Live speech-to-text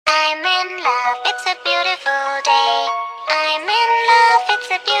love, it's a beautiful day. I'm in love, it's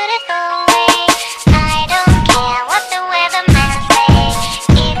a beautiful way. I don't care what the weatherman says.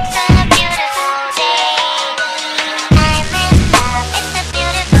 It's a beautiful day. I'm in love, it's a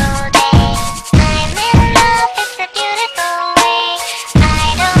beautiful day. I'm in love, it's a beautiful way. I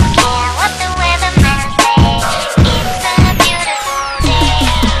don't care what the weatherman says. It's a beautiful day.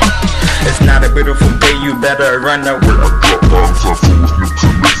 It's not a beautiful day, you better run away.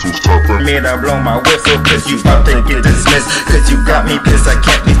 Me to blow my whistle, cause you about to get dismissed. Cause you got me pissed, I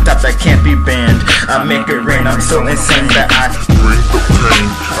can't be stopped, I can't be banned. I make it rain, I'm so insane that I bring the pain.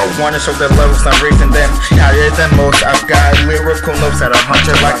 I wanna show the levels, I'm raising them higher than most. I've got lyrical notes that are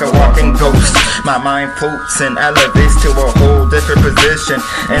haunted like a walking ghost. My mind floats and elevates to a whole different position.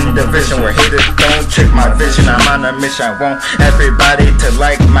 In the vision where haters don't trick my vision. I'm on a mission, I want everybody to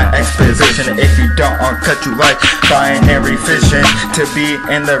like my exposition. If you don't, I'll cut you like binary fission. To be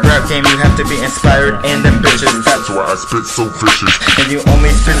in the rap game, you have to be inspired and ambitious. That's why I spit so vicious. And you only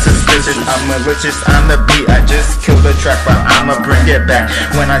spit suspicious. I'm malicious on the beat, I just killed the track, but I'ma bring it back.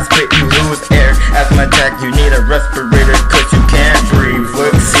 When I spit, you lose air. Asthma attack, you need a respirator, cause you can't breathe.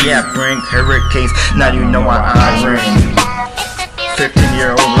 Look, see, I bring hurricanes, now you know why I ring.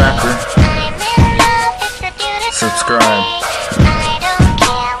 15-year-old rapper. Subscribe.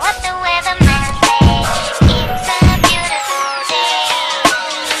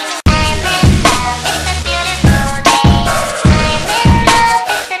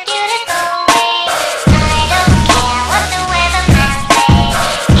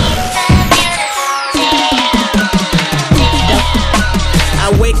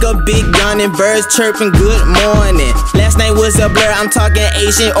 Wake up big yawning, birds chirping good morning. Last night was a blur, I'm talking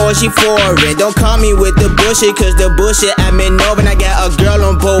Asian or she foreign. Don't call me with the bullshit, cause the bullshit I'm in over. I got a girl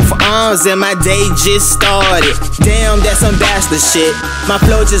on both arms and my day just started. Damn, that's some bastard shit. My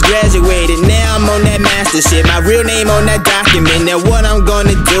flow just graduated, now I'm on that master shit. My real name on that document, now what I'm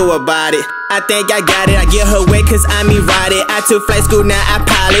gonna do about it? I think I got it, I get her way cause I'm erotic. I took flight school, now I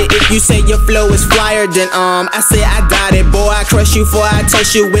pilot. If you say your flow is flyer, then I say I got it. Boy, I crush you before I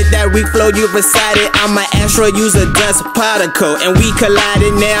touch you with that weak flow you recited. I'm an astro, use a dust particle, and we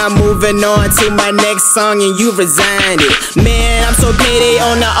collided. Now I'm moving on to my next song and you resigned it. Man, I'm so payday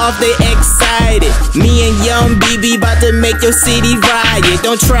on the off, they excited. Me and young BB about to make your city riot.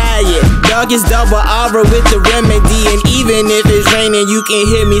 Don't try it, dog is double aura with the remedy. And even if it's raining, you can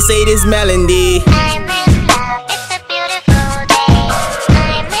hear me say this melody.